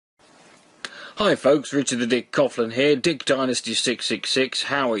Hi folks, Richard the Dick Coughlan here, Dick Dynasty 666,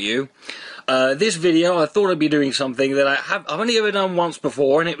 how are you? This video, I thought I'd be doing something that I've only ever done once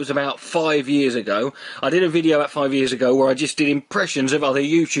before, and it was about 5 years ago. I did a video about 5 years ago where I just did impressions of other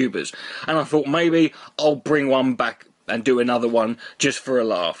YouTubers, and I thought maybe I'll bring one back and do another one just for a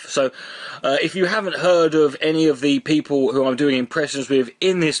laugh. So, if you haven't heard of any of the people who I'm doing impressions with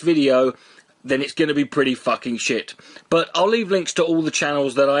in this video, then it's going to be pretty fucking shit. But I'll leave links to all the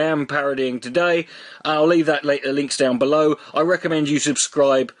channels that I am parodying today. I'll leave that links down below. I recommend you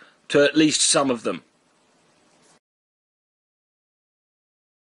subscribe to at least some of them.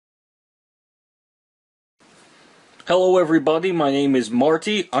 Hello everybody, my name is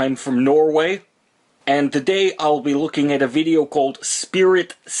Marty. I'm from Norway. And today I'll be looking at a video called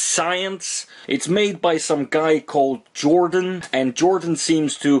Spirit Science. It's made by some guy called Jordan, and Jordan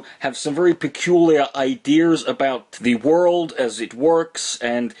seems to have some very peculiar ideas about the world as it works,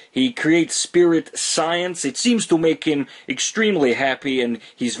 and he creates Spirit Science. It seems to make him extremely happy, and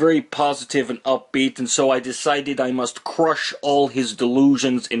he's very positive and upbeat, and so I decided I must crush all his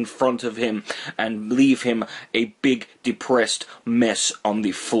delusions in front of him and leave him a big depressed mess on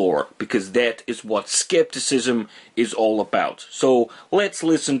the floor, because that is what skepticism is all about. So let's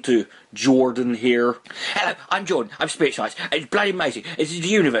listen to Jordan here. Hello, I'm Jordan. I'm Spirit Science. It's bloody amazing. It's the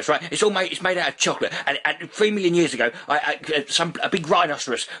universe, right? It's made out of chocolate. And 3 million years ago, a big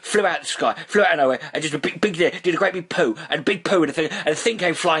rhinoceros flew out of the sky, flew out of nowhere, and just did a great big poo, and a big poo, and the thing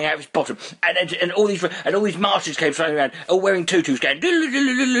came flying out of its bottom, and all these Martians came flying around, all wearing tutus, going,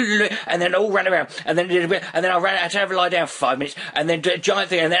 and then all ran around, and then I had to have a lie down for 5 minutes, and then a giant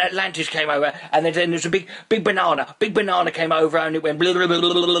thing, and then Atlantis came over, and then there's a big banana came over, and it went blah, blah, blah,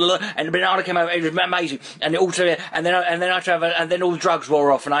 blah, blah, blah, and the banana came over. It was amazing, and then all the drugs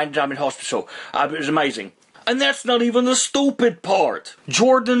wore off, and I ended up in hospital. It was amazing. And that's not even the stupid part.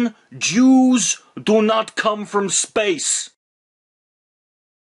 Jordan, Jews do not come from space.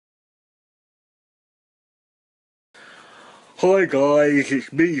 Hi guys,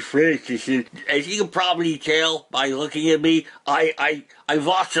 it's me, Francis. As you can probably tell by looking at me, I've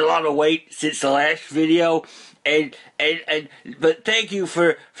lost a lot of weight since the last video, but thank you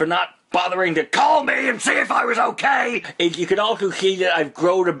for not bothering to call me and see if I was okay. And you can also see that I've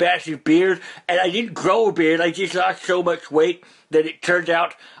grown a massive beard, and I didn't grow a beard, I just lost so much weight that it turned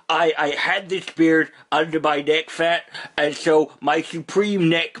out I had this beard under my neck fat, and so my supreme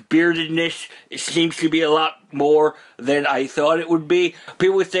neck beardedness seems to be a lot more than I thought it would be.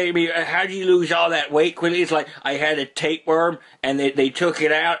 People would say to me, how do you lose all that weight quickly? It's like I had a tapeworm, and they took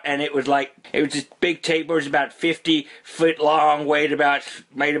it out, and it was this big tapeworm. It was about 50 foot long, made about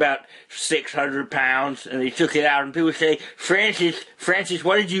 600 pounds, and they took it out, and people say, Francis,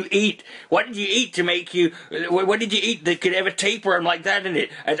 what did you eat? What did you eat to make you, what did you eat that could have a tapeworm like that in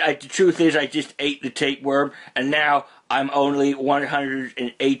it? And the truth is, I just ate the tapeworm, and now I'm only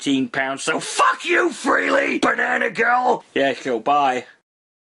 118 pounds, so fuck you, Freely, banana girl! Yeah, so bye.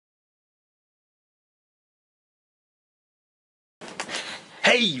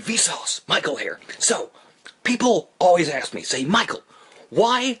 Hey, Vsauce, Michael here. So, people always ask me, say, Michael,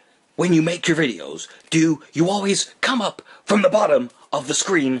 why, when you make your videos, do you always come up from the bottom of the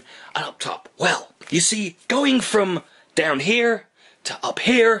screen and up top? Well, you see, going from down here to up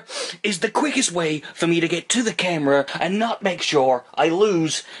here is the quickest way for me to get to the camera and not make sure I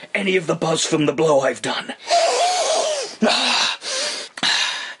lose any of the buzz from the blow I've done.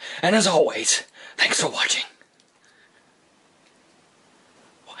 And as always, thanks for watching.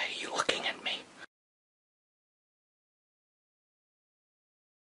 Why are you looking at me?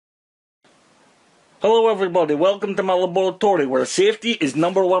 Hello everybody, welcome to my laboratory where safety is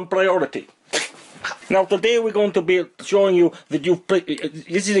 #1 priority. Now today we're going to be showing you that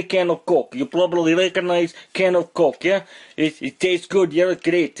this is a can of Coke. You probably recognize can of Coke, yeah? It tastes good, yeah,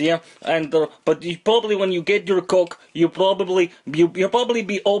 great, yeah? And but you probably, when you get your Coke, you'll probably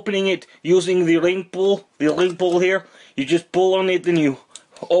be opening it using the ring pull here. You just pull on it and you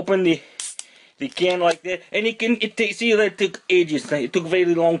open the can like that, and see that it took ages. It took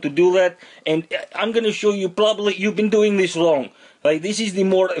very long to do that, and I'm gonna show you, probably you've been doing this wrong. Like, this is the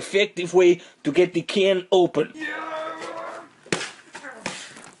more effective way to get the can open.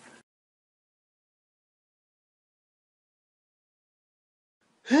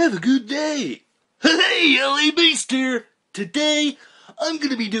 Have a good day. Hey, LA Beast here. Today, I'm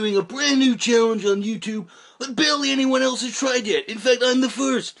gonna be doing a brand new challenge on YouTube that barely anyone else has tried yet. In fact, I'm the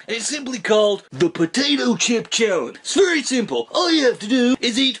first. And it's simply called the Potato Chip Challenge. It's very simple. All you have to do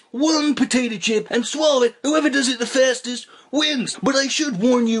is eat one potato chip and swallow it. Whoever does it the fastest wins. But I should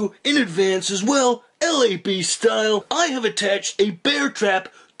warn you in advance as well, LA Beast style, I have attached a bear trap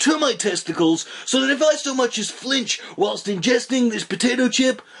to my testicles so that if I so much as flinch whilst ingesting this potato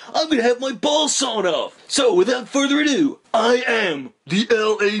chip, I'm gonna have my balls sawn off. So, without further ado, I am the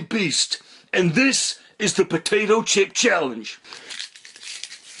LA Beast, and this is the Potato Chip Challenge.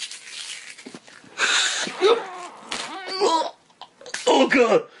 Oh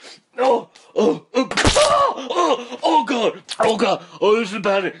God! Oh God! Oh God! Oh, this is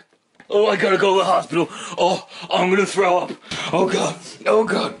bad. Oh, I gotta go to the hospital. Oh, I'm gonna throw up. Oh God! Oh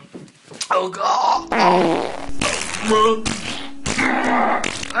God! Oh God!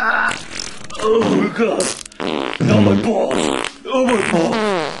 Oh God! Oh my balls! Oh my balls!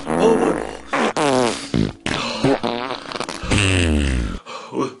 Oh my balls!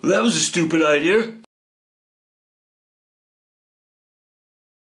 Well, that was a stupid idea.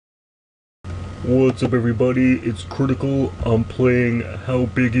 What's up everybody, it's Critical. I'm playing How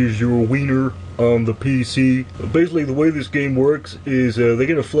Big Is Your Wiener on the PC. Basically the way this game works is they're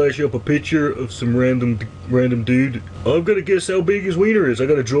gonna flash up a picture of some random dude. I've gotta guess how big his wiener is. I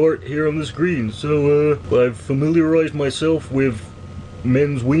gotta draw it here on the screen. So I've familiarized myself with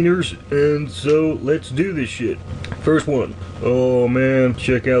men's wieners, and so let's do this shit. First one. Oh man,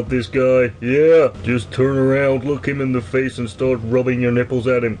 check out this guy. Yeah, just turn around, look him in the face and start rubbing your nipples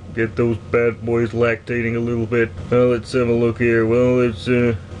at him. Get those bad boys lactating a little bit. Let's have a look here. Well, it's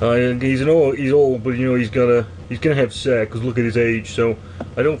he's old, but you know he's gonna have sack, cause look at his age. So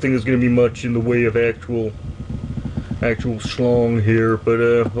I don't think there's gonna be much in the way of actual schlong here, but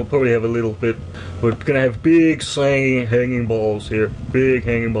we'll probably have a little bit. We're gonna have big slangy hanging balls here, big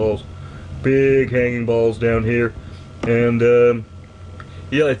hanging balls down here, and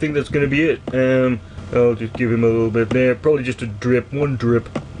yeah, I think that's gonna be it. I'll just give him a little bit there, probably just a drip, one drip,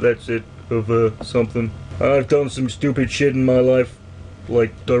 that's it, of something. I've done some stupid shit in my life,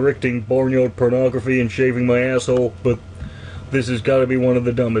 like directing barnyard pornography and shaving my asshole, but this has got to be one of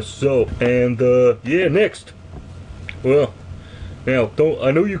the dumbest. So, and yeah, next. Well, now,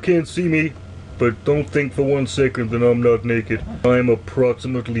 I know you can't see me, but don't think for 1 second that I'm not naked. I'm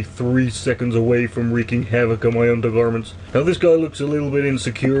approximately 3 seconds away from wreaking havoc on my undergarments. Now this guy looks a little bit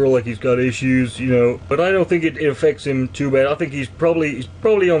insecure, like he's got issues, you know, but I don't think it affects him too bad. I think he's probably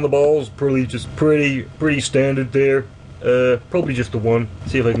on the balls, pretty standard there. Probably just the one.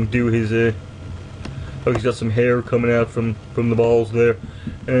 See if I can do his, oh, he's got some hair coming out from the balls there.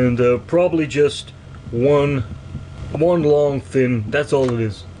 And probably just one long thin, that's all it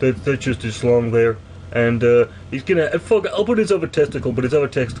is. That's just his schlong there. And he's gonna, I'll put his other testicle, but his other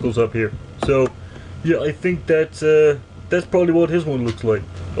testicle's up here. So, yeah, I think that's probably what his one looks like.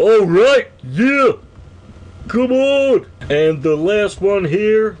 Alright, yeah! Come on! And the last one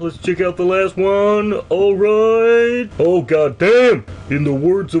here, let's check out the last one. Alright! Oh god damn! In the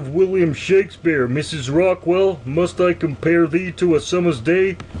words of William Shakespeare, Mrs. Rockwell, must I compare thee to a summer's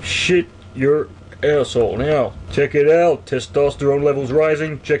day? Shit your asshole. Now, check it out. Testosterone levels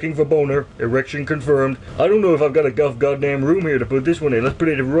rising, checking for boner, erection confirmed. I don't know if I've got a goddamn room here to put this one in. Let's put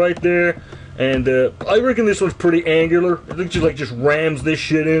it right there. And I reckon this one's pretty angular. It looks like just rams this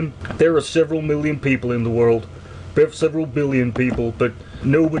shit in. There are several million people in the world. Several billion people, but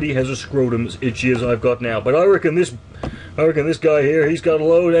nobody has a scrotum as itchy as I've got now. But I reckon this guy here, he's got a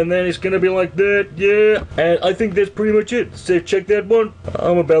load, and then it's gonna be like that, yeah. And I think that's pretty much it. So check that one.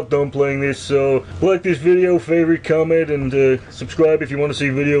 I'm about done playing this, so like this video, favorite, comment, and subscribe if you want to see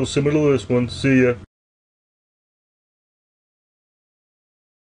videos similar to this one. See ya.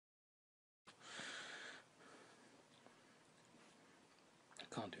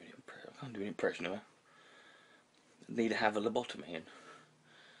 I can't do an impression of her. Need to have a lobotomy, and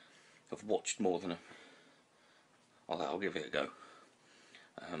I've watched more than a... I'll give it a go.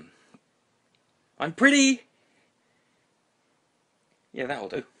 I'm pretty... Yeah, that'll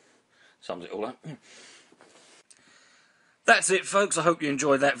do. Sums it all up. That's it, folks. I hope you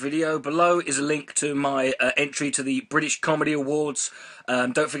enjoyed that video. Below is a link to my entry to the British Comedy Awards.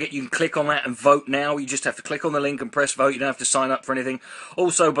 Don't forget you can click on that and vote now. You just have to click on the link and press vote. You don't have to sign up for anything.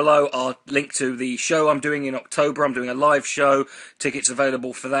 Also below are link to the show I'm doing in October. I'm doing a live show. Tickets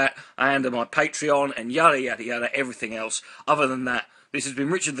available for that. And my Patreon and yada yada yada, everything else. Other than that, this has been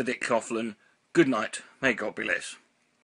Richard the Dick Coughlan. Good night. May God bless.